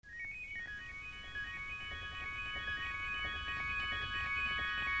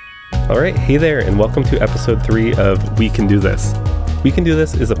All right, hey there, and welcome to episode 3 of We Can Do This. We Can Do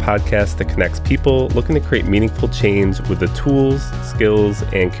This is a podcast that connects people looking to create meaningful change with the tools, skills,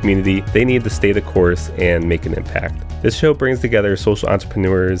 and community they need to stay the course and make an impact. This show brings together social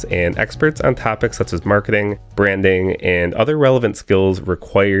entrepreneurs and experts on topics such as marketing, branding, and other relevant skills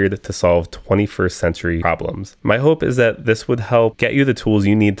required to solve 21st century problems. My hope is that this would help get you the tools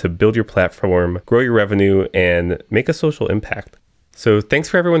you need to build your platform, grow your revenue, and make a social impact. So thanks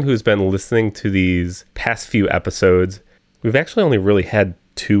for everyone who's been listening to these past few episodes. We've actually only really had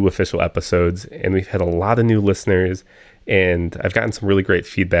 2 official episodes, and we've had a lot of new listeners, and I've gotten some really great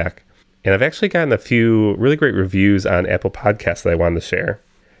feedback. And I've actually gotten a few really great reviews on Apple Podcasts that I wanted to share.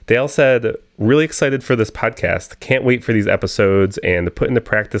 They all said, really excited for this podcast. Can't wait for these episodes and to put into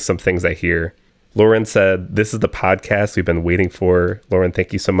practice some things I hear. Lauren said, this is the podcast we've been waiting for. Lauren,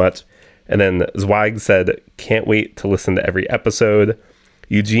 thank you so much. And then Zweig said, can't wait to listen to every episode.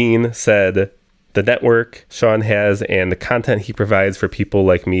 Eugene said, the network Sean has and the content he provides for people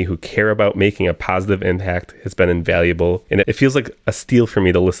like me who care about making a positive impact has been invaluable. And it feels like a steal for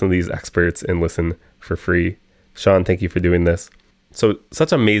me to listen to these experts and listen for free. Sean, thank you for doing this. So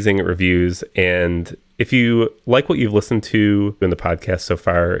such amazing reviews. And if you like what you've listened to in the podcast so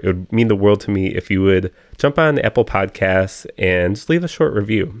far, it would mean the world to me if you would jump on Apple Podcasts and just leave a short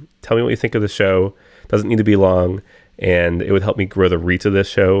review. Tell me what you think of the show. It doesn't need to be long. And it would help me grow the reach of this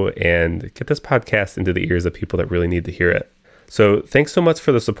show and get this podcast into the ears of people that really need to hear it. So thanks so much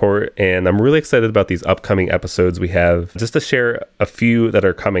for the support. And I'm really excited about these upcoming episodes we have. Just to share a few that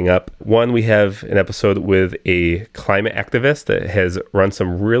are coming up. One, we have an episode with a climate activist that has run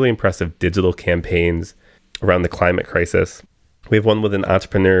some really impressive digital campaigns around the climate crisis. We have one with an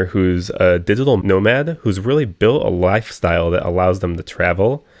entrepreneur who's a digital nomad who's really built a lifestyle that allows them to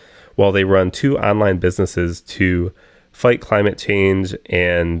travel while they run 2 online businesses to fight climate change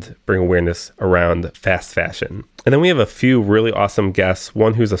and bring awareness around fast fashion. And then we have a few really awesome guests.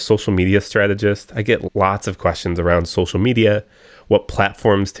 One who's a social media strategist. I get lots of questions around social media, what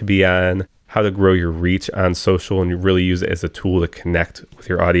platforms to be on, how to grow your reach on social and really use it as a tool to connect with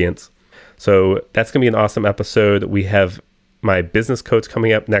your audience. So that's going to be an awesome episode. We have my business coach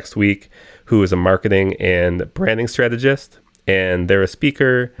coming up next week, who is a marketing and branding strategist. And they're a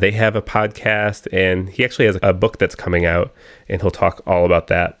speaker. They have a podcast, and he actually has a book that's coming out, and he'll talk all about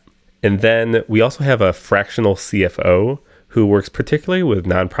that. And then we also have a fractional CFO who works particularly with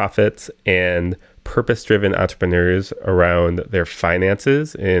nonprofits and purpose-driven entrepreneurs around their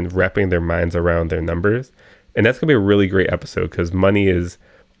finances and wrapping their minds around their numbers. And that's going to be a really great episode because money is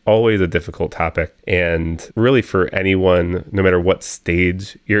always a difficult topic. And really for anyone, no matter what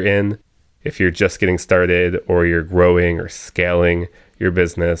stage you're in, if you're just getting started or you're growing or scaling your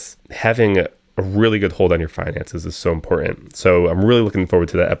business, having a really good hold on your finances is so important. So I'm really looking forward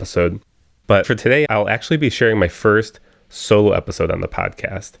to that episode. But for today, I'll actually be sharing my first solo episode on the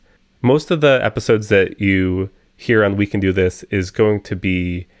podcast. Most of the episodes that you hear on We Can Do This is going to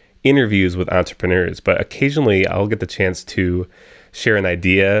be interviews with entrepreneurs, but occasionally I'll get the chance to share an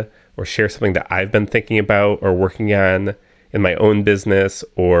idea or share something that I've been thinking about or working on in my own business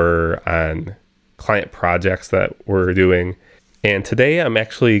or on client projects that we're doing. And today I'm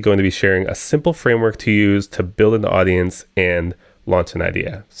actually going to be sharing a simple framework to use to build an audience and launch an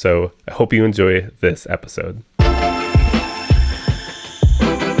idea. So I hope you enjoy this episode.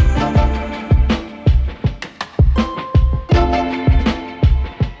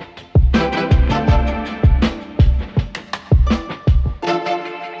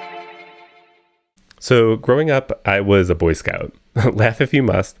 So growing up, I was a Boy Scout. Laugh if you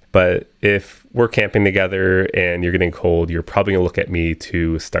must, but if we're camping together and you're getting cold, you're probably gonna look at me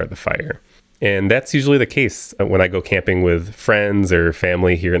to start the fire. And that's usually the case when I go camping with friends or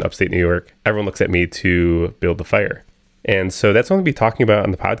family here in upstate New York. Everyone looks at me to build the fire. And so that's what I'm gonna be talking about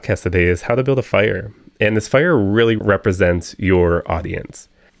on the podcast today is how to build a fire. And this fire really represents your audience.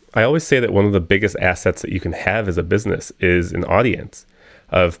 I always say that one of the biggest assets that you can have as a business is an audience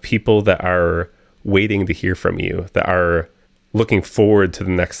of people that are waiting to hear from you, that are looking forward to the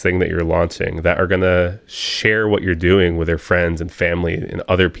next thing that you're launching, that are going to share what you're doing with their friends and family and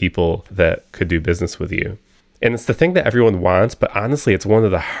other people that could do business with you. And it's the thing that everyone wants, but honestly, it's one of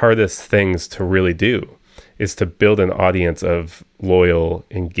the hardest things to really do, is to build an audience of loyal,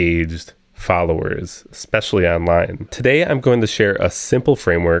 engaged followers, especially online. Today, I'm going to share a simple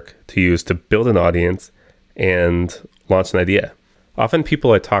framework to use to build an audience and launch an idea. Often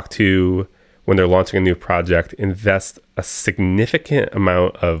people I talk to when they're launching a new project invest a significant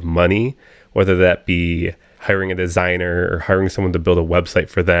amount of money, whether that be hiring a designer or hiring someone to build a website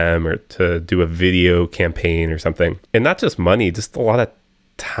for them or to do a video campaign or something. And not just money, just a lot of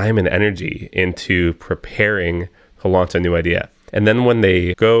time and energy into preparing to launch a new idea. And then when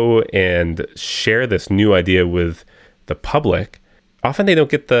they go and share this new idea with the public, often they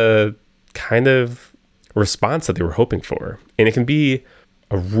don't get the kind of response that they were hoping for. And it can be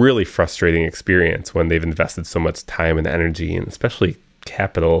a really frustrating experience when they've invested so much time and energy, and especially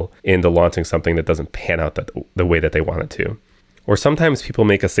capital, into launching something that doesn't pan out the way that they want it to. Or sometimes people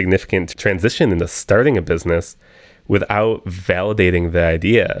make a significant transition into starting a business without validating the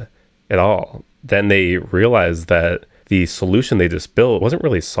idea at all. Then they realize that the solution they just built wasn't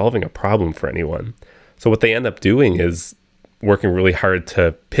really solving a problem for anyone. So what they end up doing is working really hard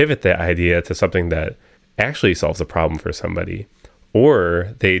to pivot that idea to something that actually solves a problem for somebody.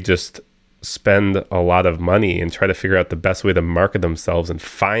 Or they just spend a lot of money and try to figure out the best way to market themselves and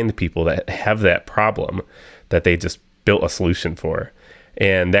find people that have that problem that they just built a solution for.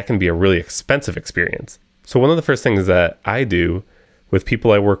 And that can be a really expensive experience. So one of the first things that I do with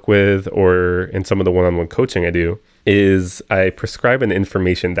people I work with, or in some of the one-on-one coaching I do, is I prescribe an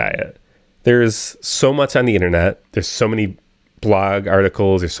information diet. There's so much on the internet. There's so many blog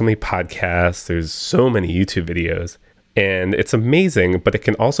articles. There's so many podcasts. There's so many YouTube videos. And it's amazing, but it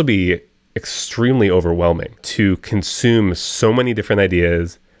can also be extremely overwhelming to consume so many different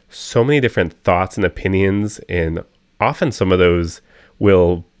ideas, so many different thoughts and opinions. And often some of those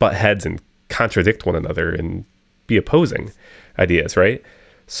will butt heads and contradict one another and be opposing ideas, right?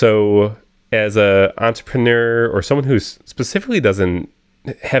 So as an entrepreneur or someone who specifically doesn't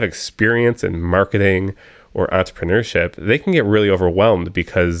have experience in marketing or entrepreneurship, they can get really overwhelmed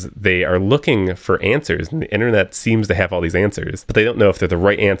because they are looking for answers, and the internet seems to have all these answers, but they don't know if they're the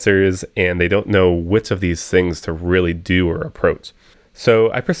right answers, and they don't know which of these things to really do or approach. So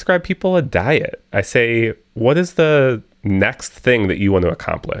I prescribe people a diet. I say, what is the next thing that you want to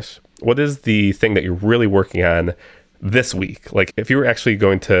accomplish? What is the thing that you're really working on this week? Like if you were actually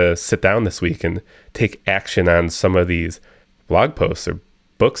going to sit down this week and take action on some of these blog posts or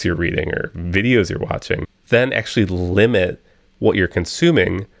books you're reading or videos you're watching, then actually limit what you're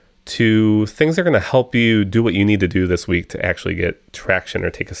consuming to things that are going to help you do what you need to do this week to actually get traction or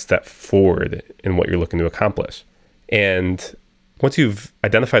take a step forward in what you're looking to accomplish. And once you've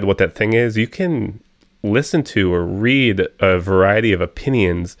identified what that thing is, you can listen to or read a variety of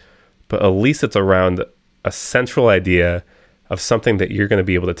opinions, but at least it's around a central idea of something that you're going to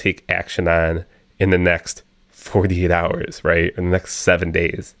be able to take action on in the next 48 hours, right? In the next 7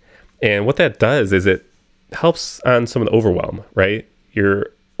 days. And what that does is it helps on some of the overwhelm, right?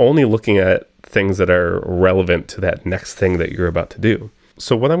 You're only looking at things that are relevant to that next thing that you're about to do.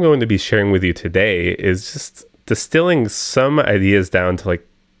 So what I'm going to be sharing with you today is just distilling some ideas down to like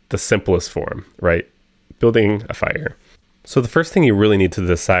the simplest form, right? Building a fire. So the first thing you really need to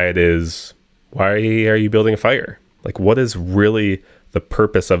decide is, why are you building a fire? Like, what is really the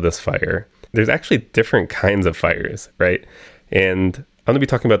purpose of this fire? There's actually different kinds of fires, right? And I'm going to be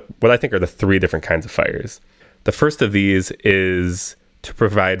talking about what I think are the 3 different kinds of fires. The first of these is to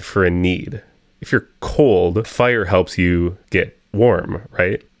provide for a need. If you're cold, fire helps you get warm,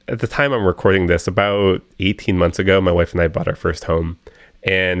 right? At the time I'm recording this, about 18 months ago, my wife and I bought our first home,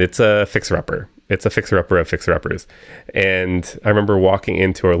 and it's a fixer-upper. It's a fixer-upper of fixer-uppers. And I remember walking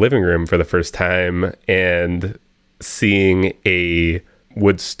into our living room for the first time and seeing a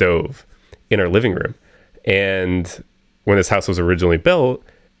wood stove in our living room. And when this house was originally built,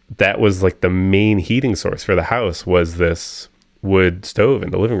 that was like the main heating source for the house, was this wood stove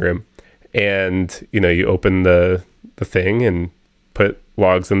in the living room. And, you know, you open the thing and put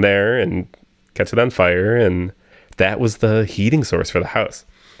logs in there and catch it on fire. And that was the heating source for the house.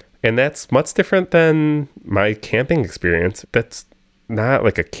 And that's much different than my camping experience. That's not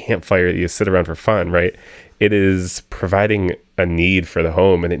like a campfire that you sit around for fun, right? It is providing a need for the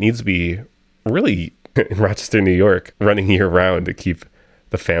home, and it needs to be really, in Rochester, New York, running year round to keep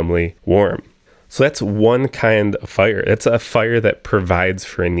the family warm. So that's one kind of fire. It's a fire that provides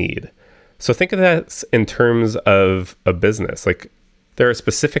for a need. So think of that in terms of a business. Like, there are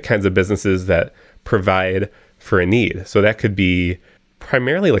specific kinds of businesses that provide for a need. So that could be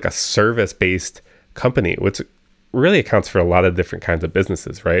primarily like a service-based company, which really accounts for a lot of different kinds of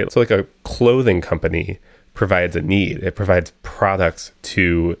businesses, right? So like a clothing company provides a need. It provides products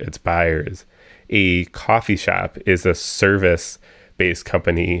to its buyers. A coffee shop is a service-based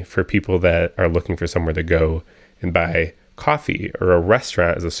company for people that are looking for somewhere to go and buy coffee. Or a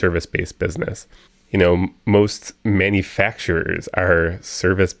restaurant is a service-based business. You know, most manufacturers are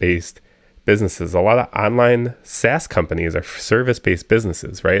service-based businesses. A lot of online SaaS companies are service-based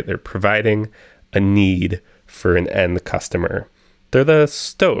businesses, right? They're providing a need for an end customer. They're the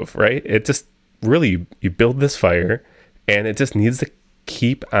stove, right? It just really, you build this fire and it just needs to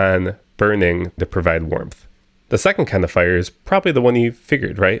keep on burning to provide warmth. The second kind of fire is probably the one you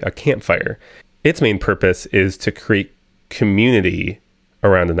figured, right? A campfire. Its main purpose is to create community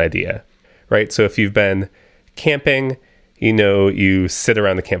around an idea, right? So if you've been camping, you sit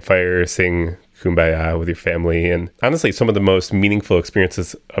around the campfire, sing Kumbaya with your family. And honestly, some of the most meaningful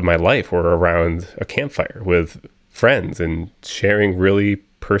experiences of my life were around a campfire with friends and sharing really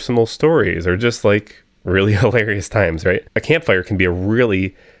personal stories or just like really hilarious times, right? A campfire can be a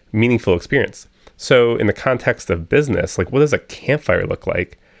really meaningful experience. So in the context of business, like what does a campfire look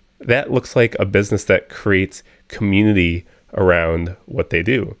like? That looks like a business that creates community around what they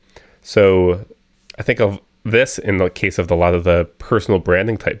do. So I think of this in the case of a lot of the personal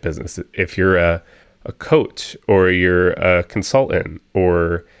branding type business. If you're a coach or you're a consultant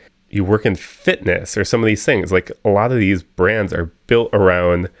or you work in fitness or some of these things, like a lot of these brands are built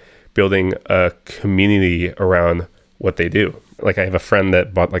around building a community around what they do. Like I have a friend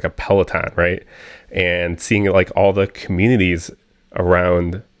that bought like a Peloton, right? And seeing like all the communities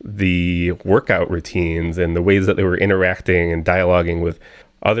around the workout routines and the ways that they were interacting and dialoguing with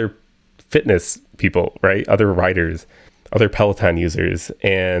other fitness people, right? Other riders, other Peloton users.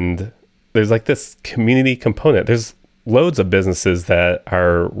 And there's like this community component. There's loads of businesses that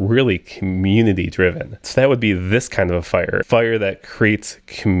are really community driven. So that would be this kind of a fire that creates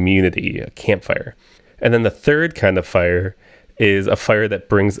community, a campfire. And then the third kind of fire is a fire that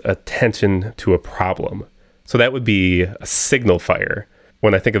brings attention to a problem. So that would be a signal fire.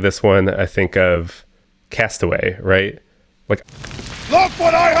 When I think of this one, I think of Castaway, right? Like, look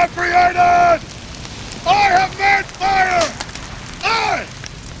what I have created! I have made fire! I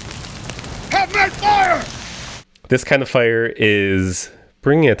have made fire! This kind of fire is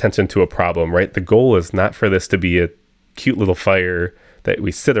bringing attention to a problem, right? The goal is not for this to be a cute little fire that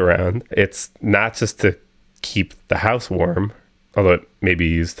we sit around. It's not just to keep the house warm, although it may be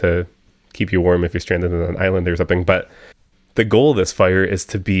used to keep you warm if you're stranded on an island or something. But the goal of this fire is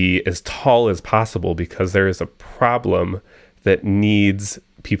to be as tall as possible because there is a problem that needs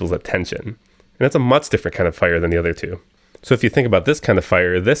people's attention. And that's a much different kind of fire than the other two. So if you think about this kind of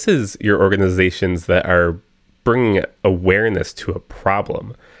fire, this is your organizations that are bringing awareness to a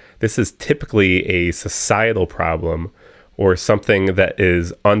problem. This is typically a societal problem or something that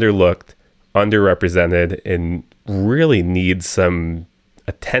is underlooked, underrepresented, and really needs some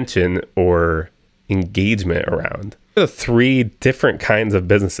attention or engagement around. There are three different kinds of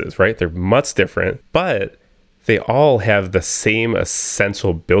businesses, right? They're much different, but they all have the same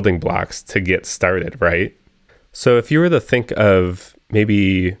essential building blocks to get started, right? So if you were to think of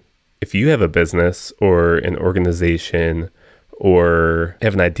maybe if you have a business or an organization or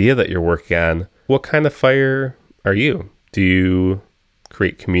have an idea that you're working on, what kind of fire are you? Do you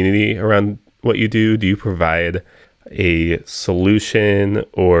create community around what you do? Do you provide a solution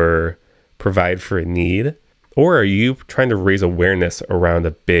or provide for a need? Or are you trying to raise awareness around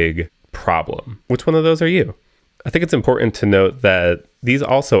a big problem? Which one of those are you? I think it's important to note that these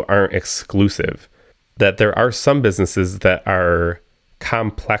also aren't exclusive, that there are some businesses that are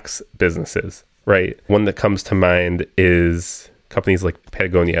complex businesses, right? One that comes to mind is companies like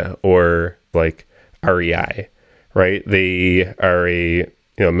Patagonia or like REI, right? They are a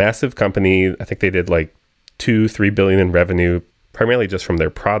massive company. I think they did like $2-3 billion in revenue, primarily just from their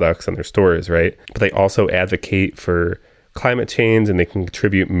products and their stores, right? But they also advocate for climate change and they can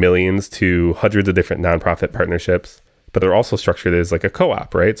contribute millions to hundreds of different nonprofit partnerships. But they're also structured as like a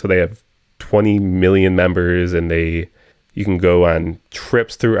co-op, right? So they have 20 million members and you can go on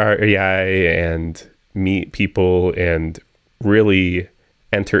trips through REI and meet people and really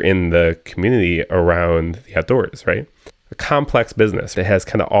enter in the community around the outdoors, right? A complex business. It has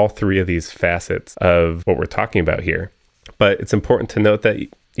kind of all three of these facets of what we're talking about here. But it's important to note that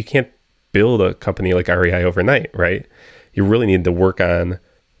you can't build a company like REI overnight, right? You really need to work on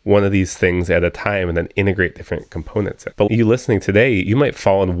one of these things at a time and then integrate different components. But you listening today, you might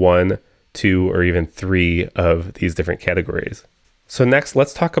fall in 1, 2, or even 3 of these different categories. So next,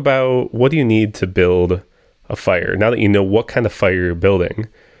 let's talk about what do you need to build a fire. Now that you know what kind of fire you're building,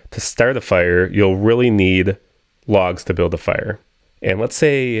 to start a fire, you'll really need logs to build a fire. And let's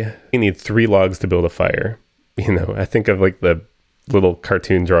say you need 3 logs to build a fire. I think of like the little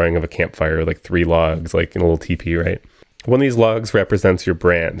cartoon drawing of a campfire, like 3 logs, like in a little teepee, right? One of these logs represents your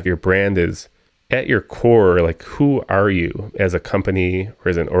brand. Your brand is at your core, like who are you as a company or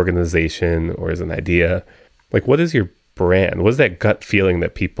as an organization or as an idea? Like what is your brand? What is that gut feeling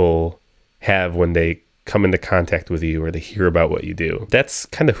that people have when they come into contact with you or they hear about what you do? That's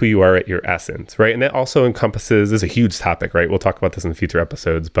kind of who you are at your essence, right? And that also encompasses, this is a huge topic, right? We'll talk about this in future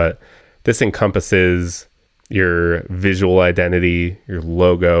episodes, but this encompasses your visual identity, your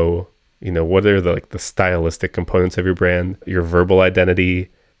logo, what are the stylistic components of your brand, your verbal identity,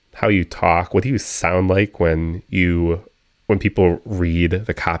 how you talk, what do you sound like when people read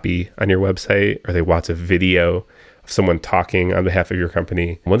the copy on your website or they watch a video of someone talking on behalf of your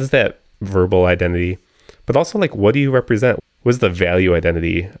company. What is that verbal identity? But also what do you represent? What is the value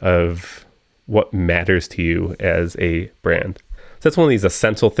identity of what matters to you as a brand? So that's one of these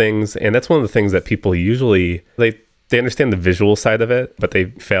essential things. And that's one of the things that people usually, they understand the visual side of it, but they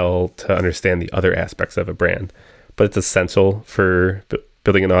fail to understand the other aspects of a brand. But it's essential for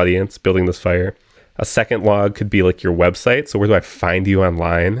building an audience, building this fire. A second log could be your website. So where do I find you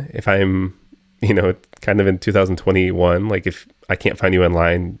online? If I'm, kind of in 2021, if I can't find you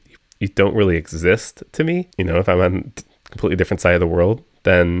online, you don't really exist to me. If I'm on a completely different side of the world,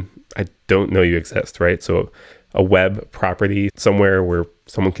 then I don't know you exist, right? So a web property somewhere where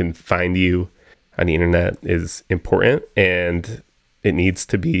someone can find you on the internet is important, and it needs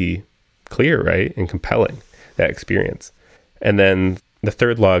to be clear, right? And compelling, that experience. And then the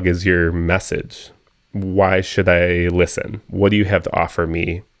third log is your message. Why should I listen? What do you have to offer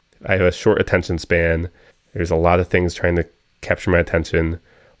me? I have a short attention span. There's a lot of things trying to capture my attention.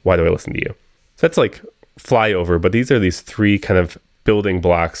 Why do I listen to you? So that's flyover, but these are these three kind of building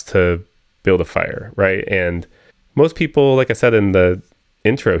blocks to build a fire, right? And most people, like I said in the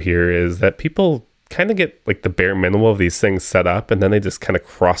intro here, is that people kind of get the bare minimum of these things set up, and then they just kind of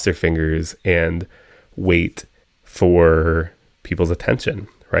cross their fingers and wait for people's attention,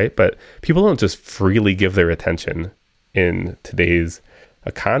 right? But people don't just freely give their attention in today's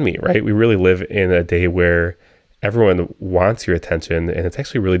economy, right? We really live in a day where everyone wants your attention, and it's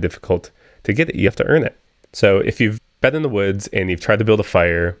actually really difficult to get it. You have to earn it. So if you've been in the woods and you've tried to build a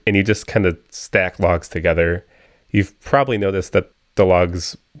fire and you just kind of stack logs together, you've probably noticed that the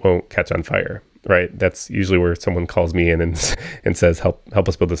logs won't catch on fire, right? That's usually where someone calls me in and says, help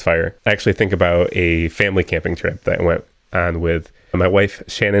us build this fire. I actually think about a family camping trip that I went on with my wife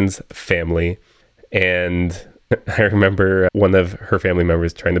Shannon's family, and I remember one of her family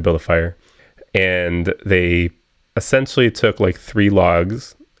members trying to build a fire, and they essentially took 3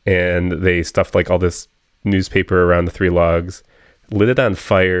 logs and they stuffed all this newspaper around the 3 logs, lit it on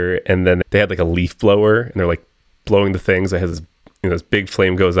fire, and then they had a leaf blower, and they're blowing the things. It has this, this big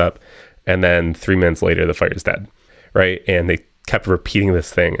flame goes up, and then 3 minutes later the fire is dead, right? And they kept repeating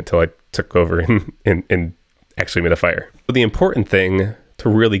this thing until I took over and actually made a fire. But the important thing to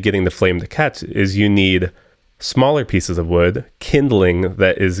really getting the flame to catch is you need smaller pieces of wood, kindling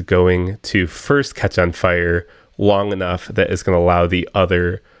that is going to first catch on fire long enough that is going to allow the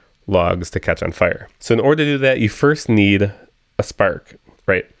other logs to catch on fire. So in order to do that, you first need a spark,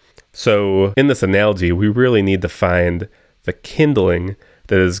 right? So in this analogy, we really need to find the kindling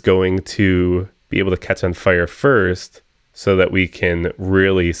that is going to be able to catch on fire first so that we can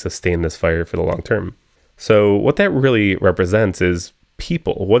really sustain this fire for the long term. So what that really represents is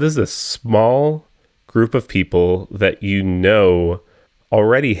people. What is this small group of people that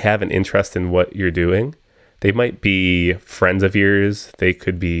already have an interest in what you're doing? They might be friends of yours. They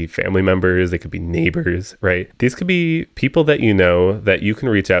could be family members. They could be neighbors, right? These could be people that that you can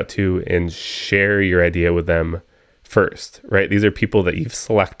reach out to and share your idea with them first, right? These are people that you've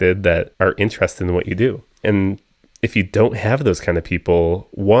selected that are interested in what you do. And if you don't have those kind of people,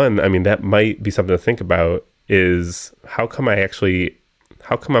 that might be something to think about, is how come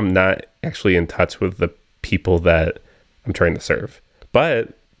I'm not actually in touch with the people that I'm trying to serve?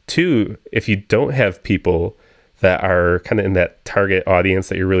 But 2, if you don't have people that are kind of in that target audience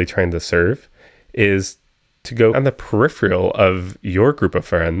that you're really trying to serve, is to go on the peripheral of your group of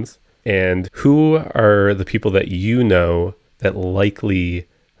friends, and who are the people that that likely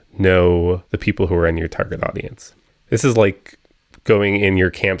know the people who are in your target audience. This is like going in your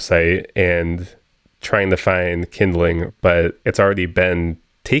campsite and trying to find kindling, but it's already been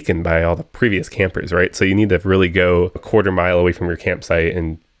taken by all the previous campers, right? So you need to really go a quarter mile away from your campsite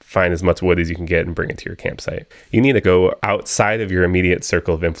and find as much wood as you can get and bring it to your campsite. You need to go outside of your immediate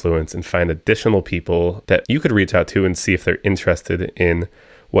circle of influence and find additional people that you could reach out to and see if they're interested in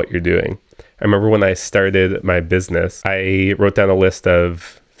what you're doing. I remember when I started my business, I wrote down a list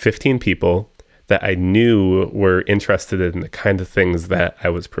of 15 people that I knew were interested in the kind of things that I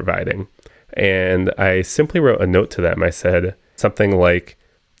was providing. And I simply wrote a note to them. I said something like,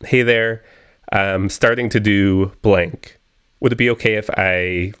 "Hey there, I'm starting to do blank. Would it be okay if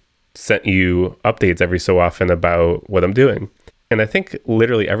I sent you updates every so often about what I'm doing?" And I think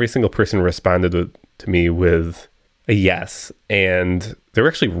literally every single person responded to me with a yes. And they were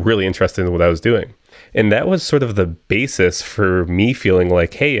actually really interested in what I was doing. And that was sort of the basis for me feeling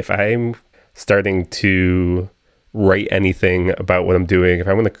like, hey, if I'm starting to write anything about what I'm doing, if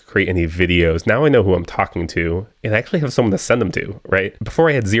I want to create any videos, now I know who I'm talking to and I actually have someone to send them to, right? Before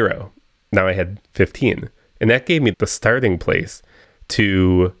I had 0, now I had 15. And that gave me the starting place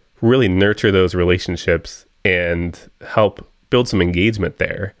to really nurture those relationships and help build some engagement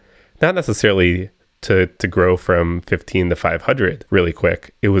there. Not necessarily to grow from 15 to 500 really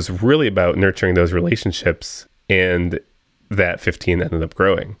quick. It was really about nurturing those relationships, and that 15 ended up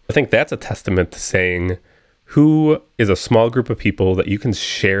growing. I think that's a testament to saying, who is a small group of people that you can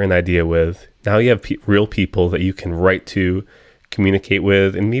share an idea with? Now you have real people that you can write to, communicate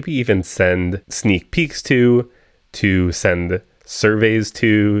with, and maybe even send sneak peeks to send surveys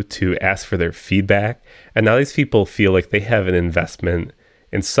to ask for their feedback. And now these people feel like they have an investment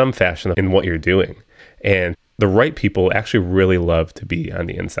in some fashion in what you're doing. And the right people actually really love to be on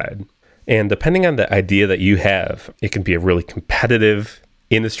the inside. And depending on the idea that you have, it can be a really competitive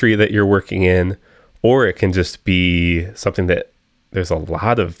industry that you're working in, or it can just be something that there's a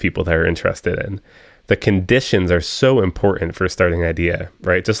lot of people that are interested in. The conditions are so important for starting an idea,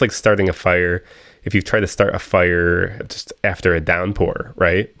 right? Just like starting a fire. If you try to start a fire just after a downpour,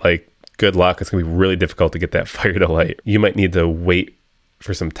 right? Like, good luck. It's going to be really difficult to get that fire to light. You might need to wait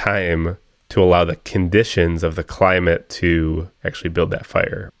for some time to allow the conditions of the climate to actually build that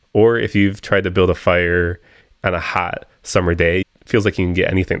fire. Or if you've tried to build a fire on a hot summer day, it feels like you can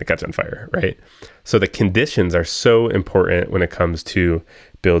get anything to catch on fire, right? So the conditions are so important when it comes to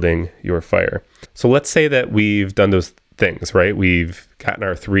building your fire. So let's say that we've done those things, right? We've gotten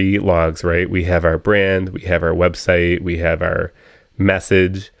our 3 logs, right? We have our brand, we have our website, we have our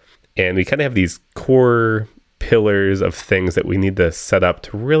message, and we kind of have these core pillars of things that we need to set up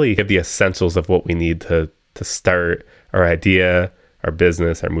to really have the essentials of what we need to start our idea, our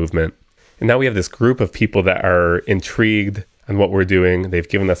business, our movement. And now we have this group of people that are intrigued on what we're doing. They've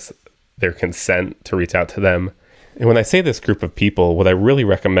given us their consent to reach out to them. And when I say this group of people, what I really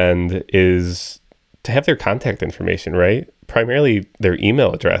recommend is to have their contact information, right? Primarily their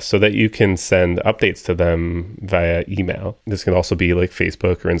email address, so that you can send updates to them via email. This can also be like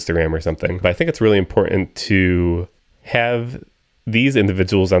Facebook or Instagram or something. But I think it's really important to have these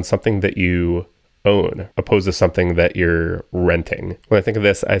individuals on something that you own, opposed to something that you're renting. When I think of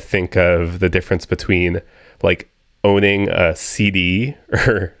this, I think of the difference between like owning a CD,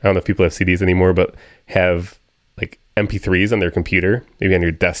 or I don't know if people have CDs anymore, but have like MP3s on their computer, maybe on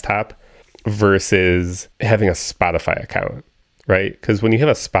your desktop, versus having a Spotify account, right? Because when you have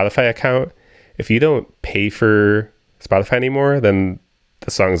a Spotify account, if you don't pay for Spotify anymore, then the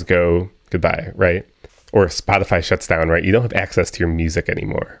songs go goodbye, right? Or Spotify shuts down, right? You don't have access to your music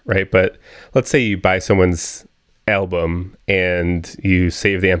anymore, right? But let's say you buy someone's album and you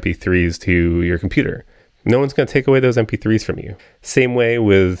save the MP3s to your computer. No one's going to take away those MP3s from you. Same way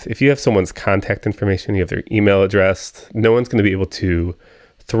with, if you have someone's contact information, you have their email address, no one's going to be able to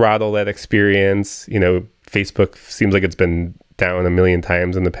throttle that experience. You know, Facebook seems like it's been down 1 million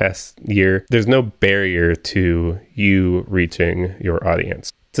times in the past year. There's no barrier to you reaching your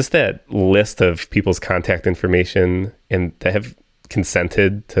audience. Just that list of people's contact information and that have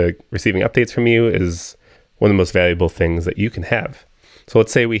consented to receiving updates from you is one of the most valuable things that you can have. So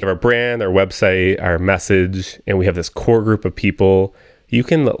let's say we have our brand, our website, our message, and we have this core group of people. You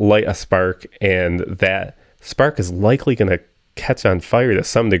can light a spark, and that spark is likely going to catch on fire to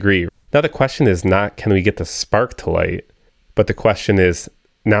some degree. Now the question is not, can we get the spark to light? But the question is,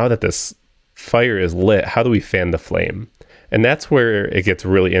 now that this fire is lit, how do we fan the flame? And that's where it gets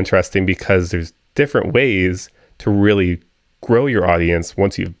really interesting, because there's different ways to really grow your audience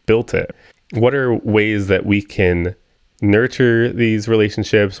once you've built it. What are ways that we can nurture these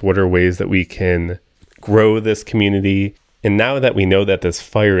relationships? What are ways that we can grow this community? And now that we know that this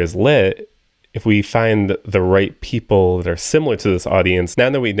fire is lit, if we find the right people that are similar to this audience, now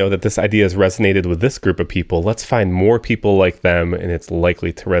that we know that this idea has resonated with this group of people, let's find more people like them, and it's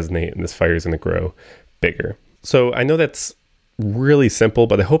likely to resonate, and this fire is going to grow bigger. So I know that's really simple,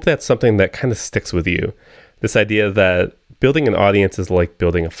 but I hope that's something that kind of sticks with you. This idea that building an audience is like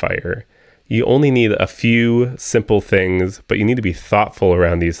building a fire. You only need a few simple things, but you need to be thoughtful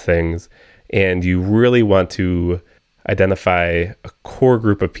around these things. And you really want to identify a core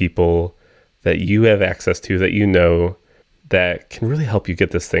group of people that you have access to, that you know, that can really help you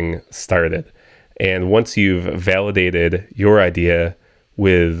get this thing started. And once you've validated your idea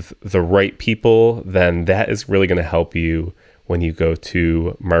with the right people, then that is really going to help you when you go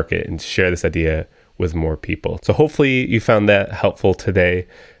to market and share this idea with more people. So hopefully you found that helpful today.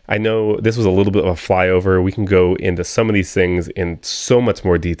 I know this was a little bit of a flyover. We can go into some of these things in so much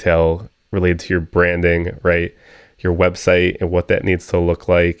more detail related to your branding, right? your website and what that needs to look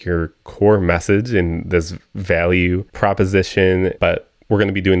like, your core message and this value proposition. But we're going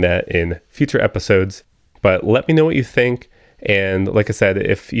to be doing that in future episodes. But let me know what you think. And like I said,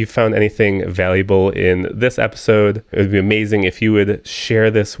 if you found anything valuable in this episode, it would be amazing if you would share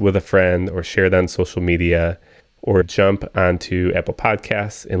this with a friend or share it on social media or jump onto Apple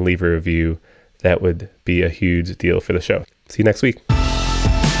Podcasts and leave a review. That would be a huge deal for the show. See you next week.